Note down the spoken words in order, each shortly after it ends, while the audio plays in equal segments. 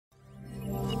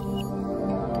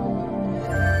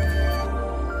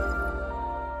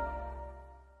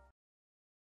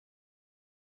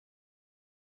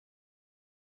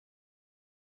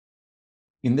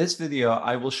In this video,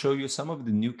 I will show you some of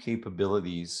the new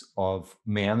capabilities of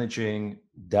managing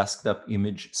desktop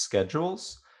image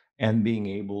schedules and being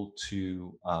able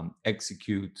to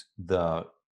execute the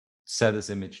set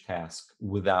as image task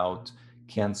without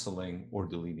canceling or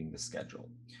deleting the schedule.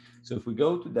 So if we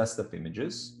go to desktop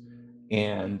images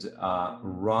and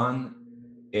run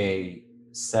a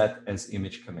set as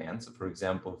image command. So for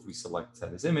example, if we select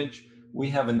set as image,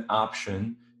 we have an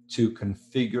option to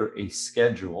configure a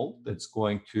schedule that's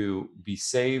going to be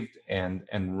saved and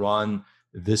run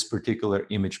this particular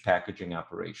image packaging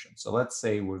operation. So let's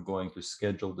say we're going to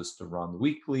schedule this to run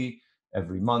weekly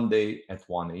every Monday at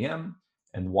 1 a.m.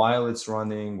 And while it's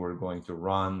running, we're going to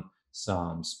run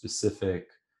some specific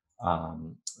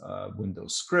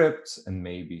Windows scripts and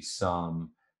maybe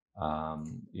some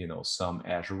some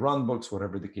Azure runbooks,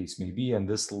 whatever the case may be. And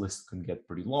this list can get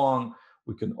pretty long.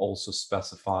 We can also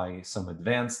specify some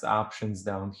advanced options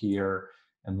down here.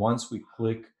 And once we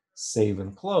click Save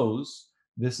and Close,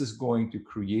 this is going to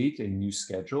create a new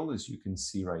schedule, as you can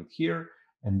see right here.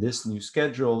 And this new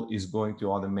schedule is going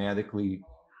to automatically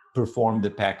perform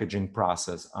the packaging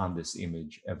process on this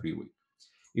image every week.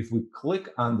 If we click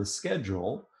on the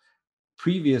schedule,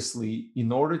 previously,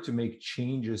 in order to make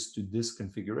changes to this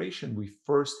configuration, we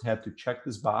first had to check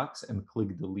this box and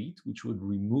click delete, which would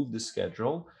remove the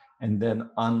schedule and then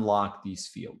unlock these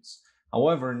fields.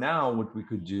 However, now what we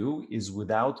could do is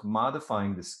without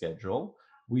modifying the schedule,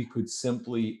 we could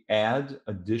simply add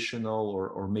additional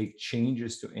or make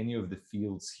changes to any of the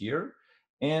fields here.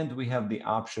 And we have the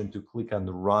option to click on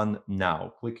the Run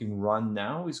Now. Clicking Run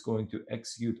Now is going to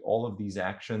execute all of these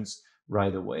actions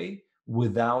right away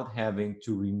without having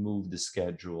to remove the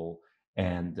schedule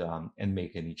and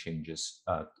make any changes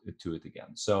to it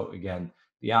again. So again,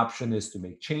 the option is to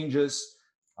make changes.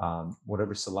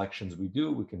 Whatever selections we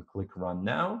do, we can click Run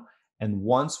Now. And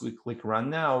once we click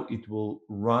Run Now, it will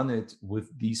run it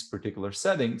with these particular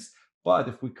settings. But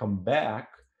if we come back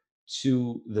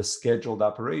to the scheduled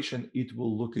operation, it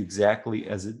will look exactly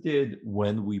as it did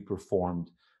when we performed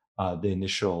the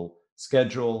initial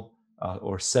schedule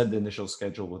or set the initial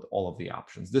schedule with all of the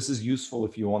options. This is useful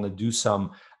if you want to do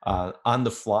some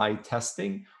on-the-fly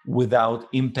testing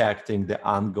without impacting the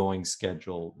ongoing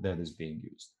schedule that is being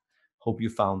used. Hope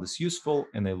you found this useful,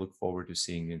 and I look forward to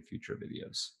seeing you in future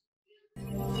videos.